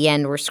by the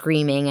end, we're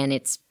screaming, and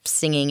it's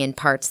singing in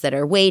parts that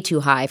are way too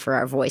high for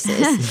our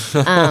voices.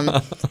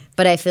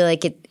 But I feel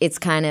like it's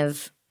kind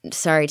of,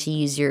 sorry to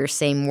use your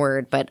same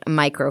word, but a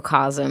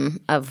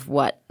microcosm of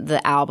what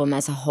the album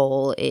as a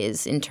whole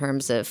is in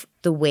terms of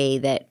the way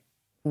that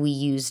we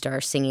used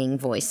our singing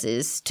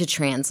voices to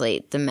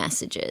translate the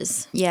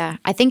messages. Yeah,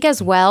 I think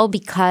as well,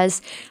 because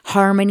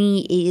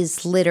harmony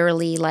is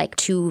literally like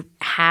two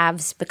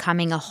halves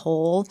becoming a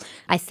whole.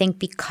 I think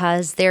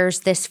because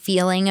there's this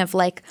feeling of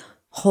like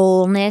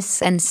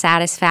wholeness and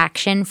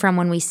satisfaction from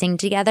when we sing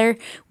together,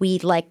 we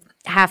like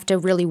have to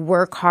really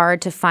work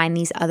hard to find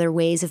these other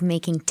ways of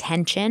making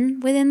tension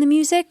within the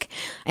music.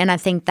 And I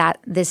think that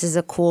this is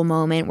a cool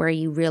moment where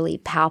you really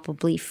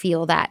palpably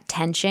feel that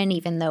tension,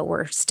 even though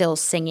we're still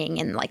singing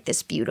in like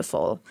this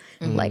beautiful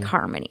like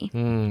harmony.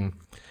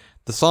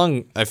 The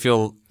song, I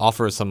feel,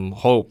 offers some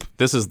hope.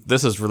 This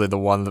is really the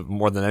one that,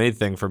 more than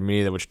anything for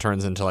me, which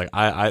turns into like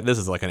this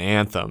is like an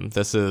anthem.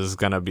 This is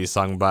gonna be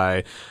sung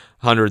by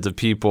hundreds of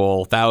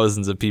people,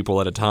 thousands of people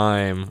at a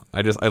time.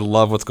 I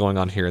love what's going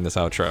on here in this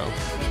outro.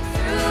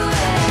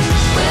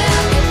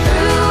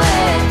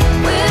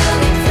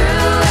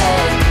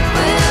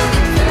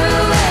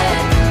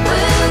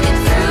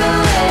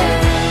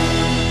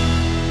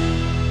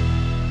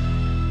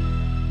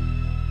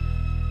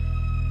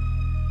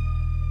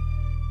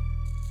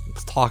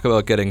 Talk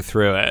about getting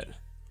through it.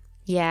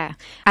 Yeah.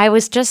 I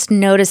was just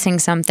noticing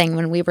something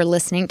when we were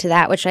listening to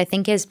that, which I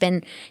think has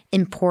been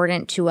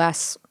important to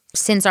us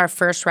since our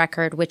first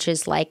record, which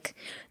is like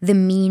the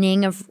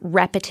meaning of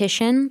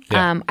repetition.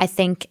 Yeah. I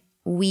think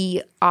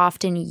we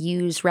often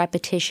use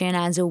repetition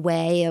as a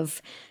way of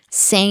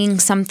saying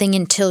something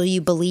until you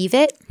believe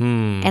it.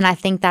 And I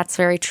think that's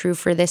very true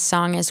for this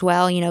song as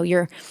well. You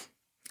know,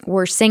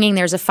 we're singing,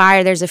 there's a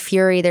fire, there's a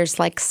fury, there's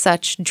like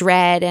such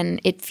dread,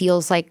 and it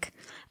feels like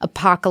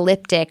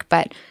apocalyptic,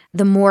 but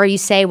the more you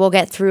say we'll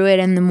get through it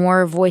and the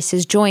more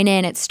voices join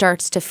in, it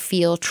starts to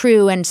feel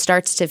true and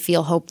starts to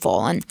feel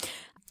hopeful. And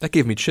that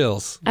gave me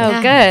chills.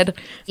 Oh, good.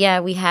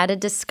 Yeah, we had a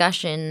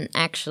discussion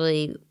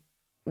actually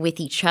with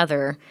each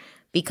other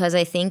because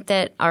I think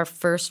that our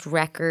first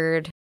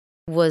record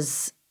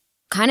was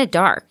kind of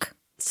dark.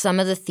 Some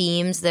of the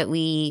themes that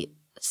we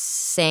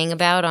sang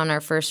about on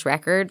our first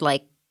record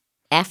like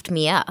effed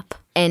me up.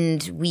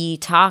 And we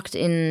talked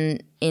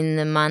in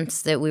the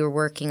months that we were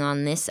working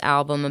on this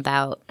album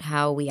about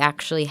how we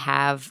actually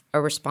have a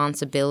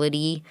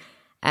responsibility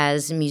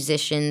as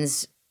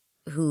musicians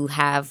who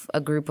have a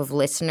group of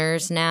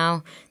listeners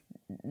now,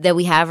 that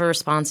we have a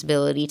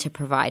responsibility to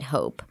provide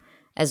hope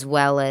as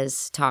well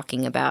as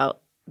talking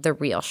about the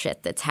real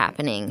shit that's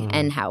happening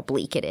and how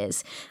bleak it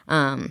is.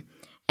 And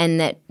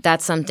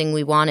that's something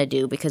we want to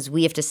do because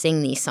we have to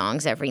sing these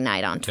songs every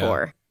night on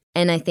tour.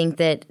 Yeah. And I think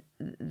that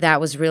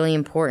was really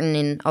important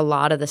in a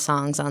lot of the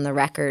songs on the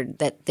record,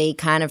 that they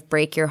kind of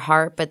break your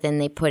heart, but then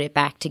they put it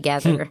back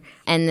together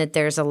and that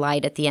there's a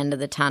light at the end of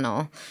the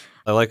tunnel.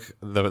 I like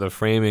the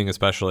framing,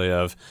 especially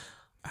of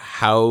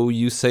how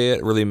you say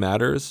it really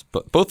matters,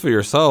 but both for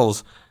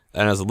yourselves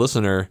and as a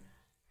listener,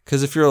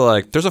 because if you're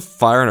like, there's a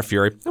fire and a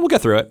fury, and we'll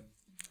get through it.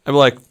 I'm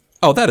like,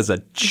 oh, that is a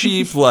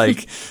cheap,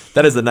 like,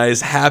 that is a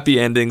nice happy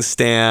ending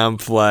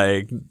stamp,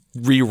 like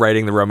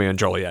rewriting the Romeo and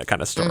Juliet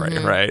kind of story,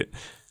 right?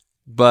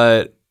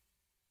 But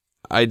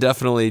I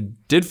definitely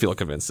did feel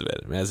convinced of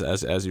it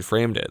as you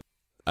framed it.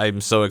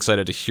 I'm so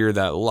excited to hear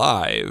that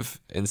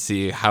live and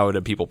see how do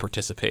people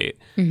participate.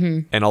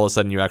 And all of a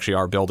sudden you actually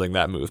are building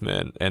that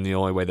movement. And the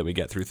only way that we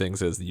get through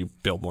things is you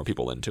build more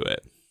people into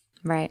it.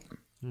 Right.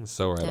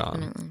 So right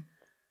on.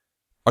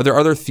 Are there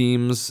other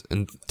themes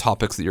and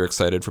topics that you're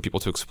excited for people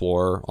to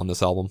explore on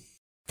this album?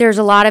 There's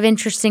a lot of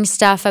interesting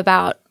stuff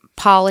about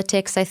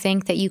politics, I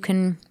think, that you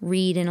can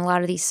read in a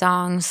lot of these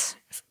songs.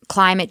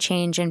 Climate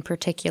change in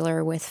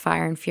particular with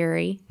Fire and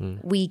Fury.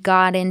 We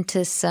got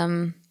into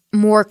some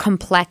more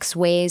complex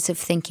ways of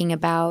thinking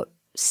about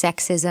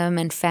sexism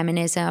and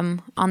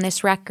feminism on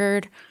this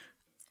record.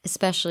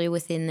 especially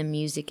within the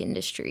music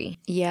industry.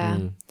 Yeah.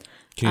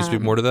 Can you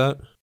speak more to that?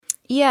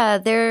 Yeah,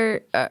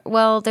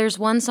 there's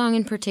one song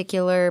in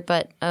particular,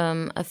 but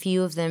a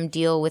few of them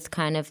deal with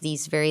kind of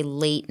these very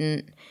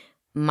latent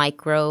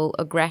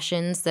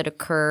microaggressions that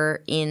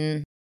occur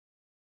in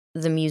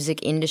the music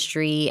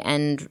industry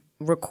and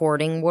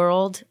recording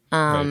world.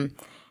 Right.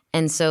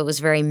 And so it was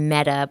very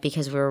meta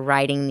because we were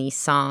writing these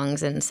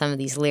songs and some of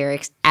these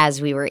lyrics as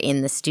we were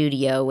in the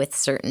studio with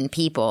certain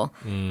people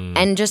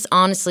and just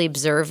honestly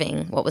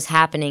observing what was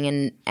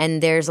happening.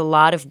 And there's a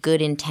lot of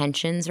good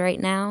intentions right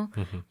now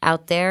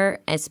out there,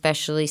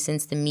 especially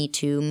since the Me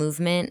Too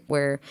movement,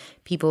 where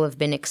people have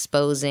been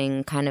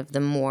exposing kind of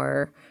the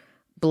more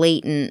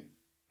blatant,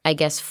 I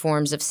guess,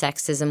 forms of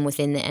sexism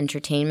within the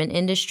entertainment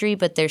industry.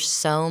 But there's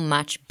so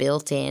much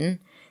built in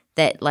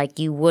that like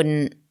you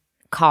wouldn't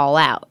call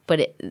out.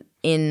 But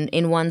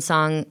in one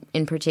song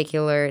in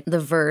particular, the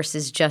verse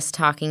is just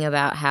talking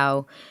about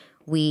how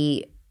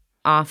we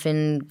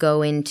often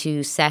go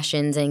into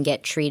sessions and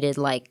get treated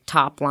like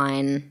top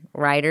line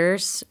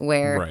writers,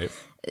 where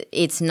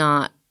it's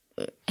not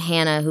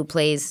Hannah, who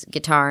plays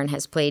guitar and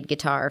has played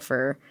guitar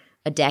for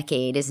a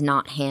decade, is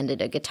not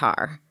handed a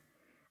guitar.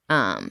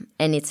 And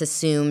it's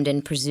assumed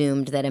and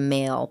presumed that a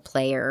male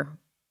player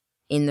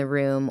in the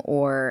room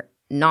or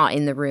not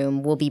in the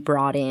room will be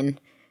brought in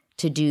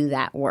to do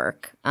that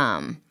work.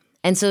 And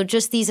so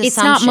just these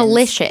assumptions. It's not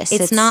malicious.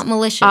 It's not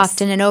malicious.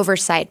 Often an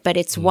oversight, but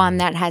it's one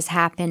that has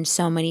happened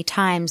so many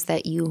times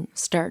that you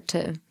start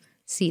to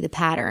see the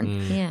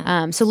pattern.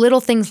 Yeah. So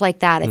little things like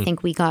that I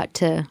think we got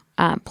to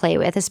play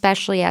with,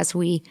 especially as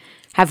we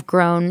have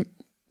grown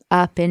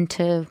up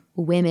into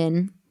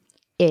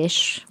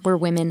women-ish. We're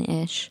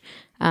women-ish.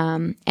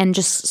 And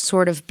just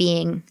sort of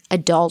being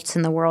adults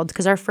in the world.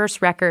 Because our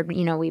first record,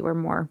 you know, we were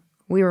more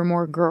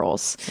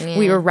girls. Yeah.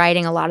 We were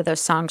writing a lot of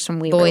those songs when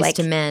we were Boys like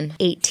to men.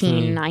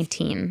 18,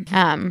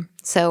 19.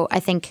 So I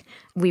think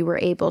we were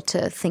able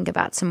to think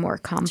about some more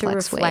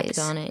complex To reflect ways.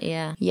 on it,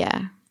 yeah.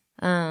 Yeah.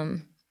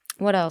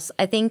 What else?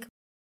 I think,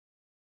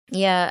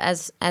 yeah,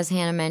 as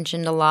Hannah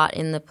mentioned, a lot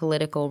in the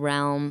political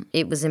realm,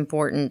 it was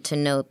important to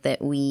note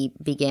that we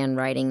began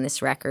writing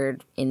this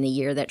record in the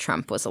year that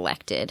Trump was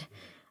elected.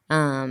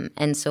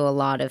 And so a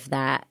lot of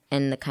that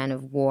and the kind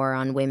of war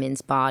on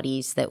women's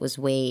bodies that was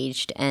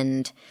waged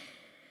and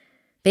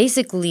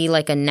basically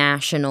like a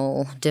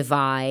national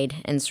divide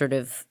and sort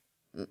of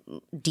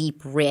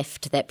deep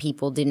rift that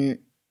people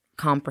didn't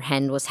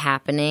comprehend was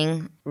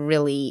happening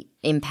really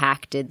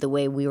impacted the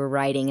way we were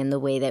writing and the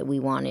way that we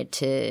wanted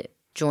to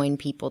join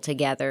people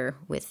together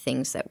with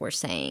things that we're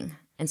saying.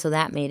 And so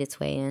that made its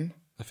way in.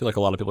 I feel like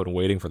a lot of people have been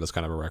waiting for this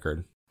kind of a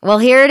record. Well,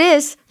 here it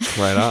is.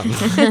 Right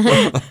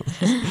on.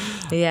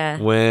 Yeah.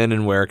 When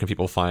and where can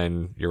people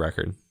find your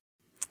record?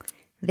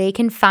 They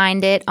can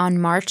find it on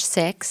March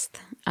 6th,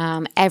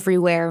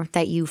 everywhere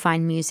that you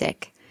find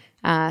music.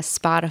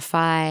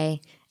 Spotify,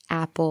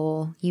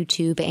 Apple,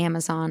 YouTube,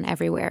 Amazon,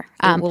 everywhere.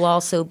 It will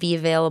also be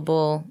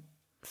available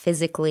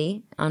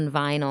physically on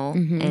vinyl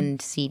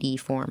and CD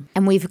form.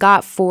 And we've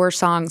got 4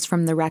 songs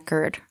from the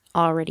record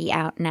already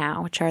out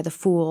now, which are The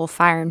Fool,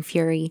 Fire and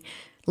Fury,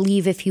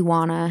 Leave If You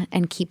Wanna,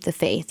 and Keep the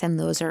Faith. And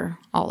those are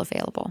all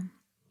available.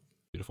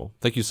 Beautiful.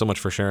 Thank you so much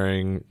for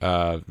sharing,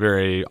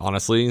 very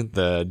honestly,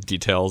 the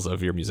details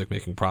of your music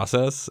making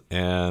process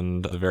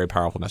and the very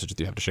powerful message that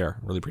you have to share.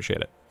 Really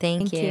appreciate it.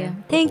 Thank you. you.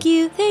 Thank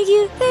you. Thank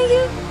you. Thank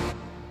you.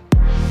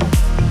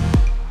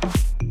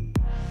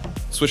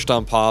 Switched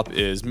on Pop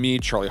is me,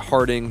 Charlie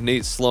Harding,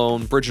 Nate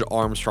Sloan, Bridget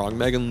Armstrong,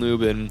 Megan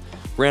Lubin,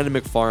 Brandon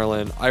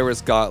McFarlane, Iris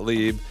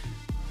Gottlieb,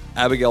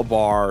 Abigail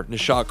Barr,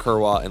 Nishat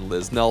Kurwa, and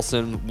Liz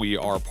Nelson. We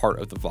are part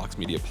of the Vox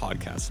Media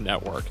Podcast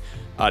Network.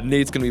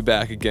 Nate's going to be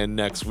back again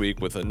next week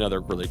with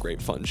another really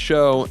great fun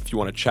show. If you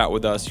want to chat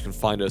with us, you can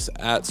find us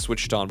at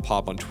Switched On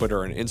Pop on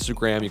Twitter and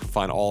Instagram. You can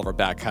find all of our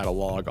back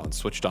catalog on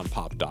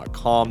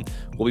switchedonpop.com.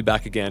 We'll be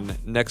back again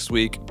next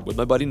week with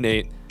my buddy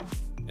Nate.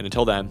 And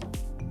until then,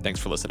 thanks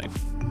for listening.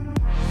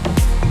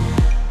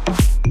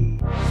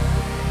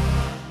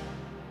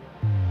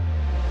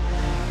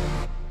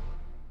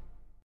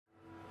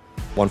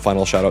 One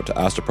final shout out to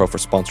Astapro for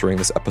sponsoring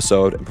this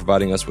episode and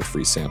providing us with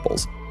free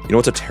samples. You know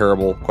what's a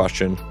terrible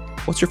question?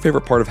 What's your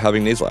favorite part of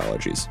having nasal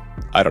allergies?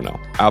 I don't know.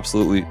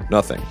 Absolutely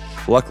nothing.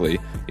 Luckily,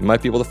 you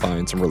might be able to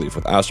find some relief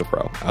with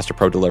Astapro.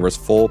 Astapro delivers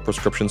full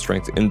prescription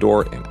strength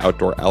indoor and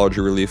outdoor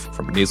allergy relief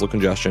from nasal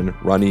congestion,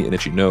 runny and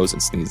itchy nose,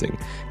 and sneezing.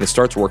 And it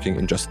starts working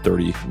in just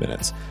 30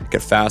 minutes.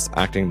 Get fast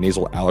acting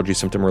nasal allergy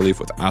symptom relief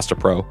with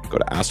Astapro. Go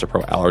to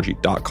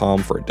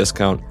astaproallergy.com for a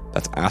discount.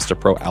 That's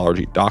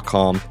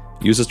astaproallergy.com.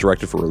 Use as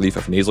directed for relief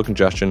of nasal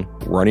congestion,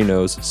 runny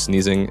nose,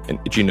 sneezing, and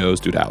itchy nose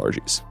due to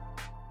allergies.